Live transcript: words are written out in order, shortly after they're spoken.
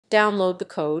Download the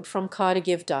code from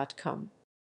codegive.com.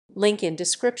 Link in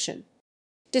description.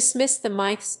 Dismiss the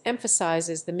myths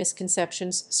emphasizes the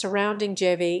misconceptions surrounding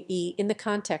JVE in the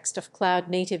context of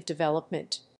cloud-native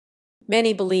development.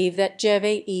 Many believe that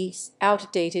JVE is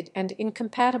outdated and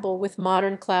incompatible with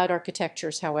modern cloud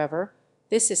architectures. However,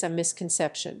 this is a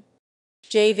misconception.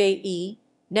 JVE,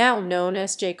 now known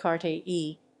as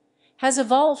Jakarta, has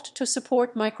evolved to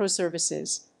support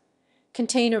microservices,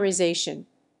 containerization,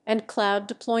 and cloud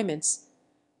deployments,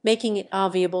 making it a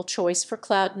viable choice for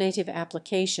cloud-native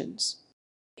applications.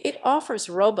 It offers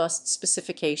robust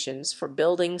specifications for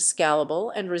building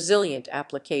scalable and resilient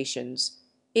applications,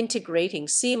 integrating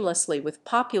seamlessly with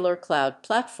popular cloud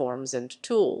platforms and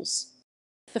tools.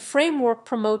 The framework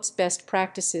promotes best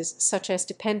practices such as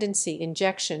dependency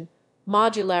injection,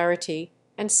 modularity,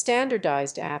 and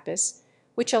standardized APIs,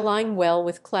 which align well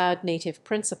with cloud-native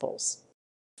principles.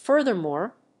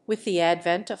 Furthermore, with the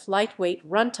advent of lightweight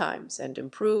runtimes and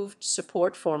improved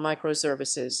support for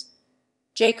microservices,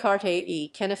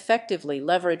 Jakarta can effectively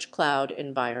leverage cloud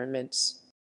environments.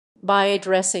 By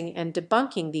addressing and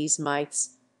debunking these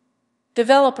myths,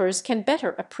 developers can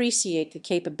better appreciate the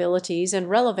capabilities and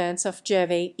relevance of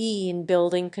JVE in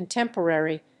building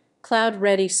contemporary,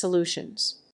 cloud-ready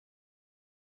solutions.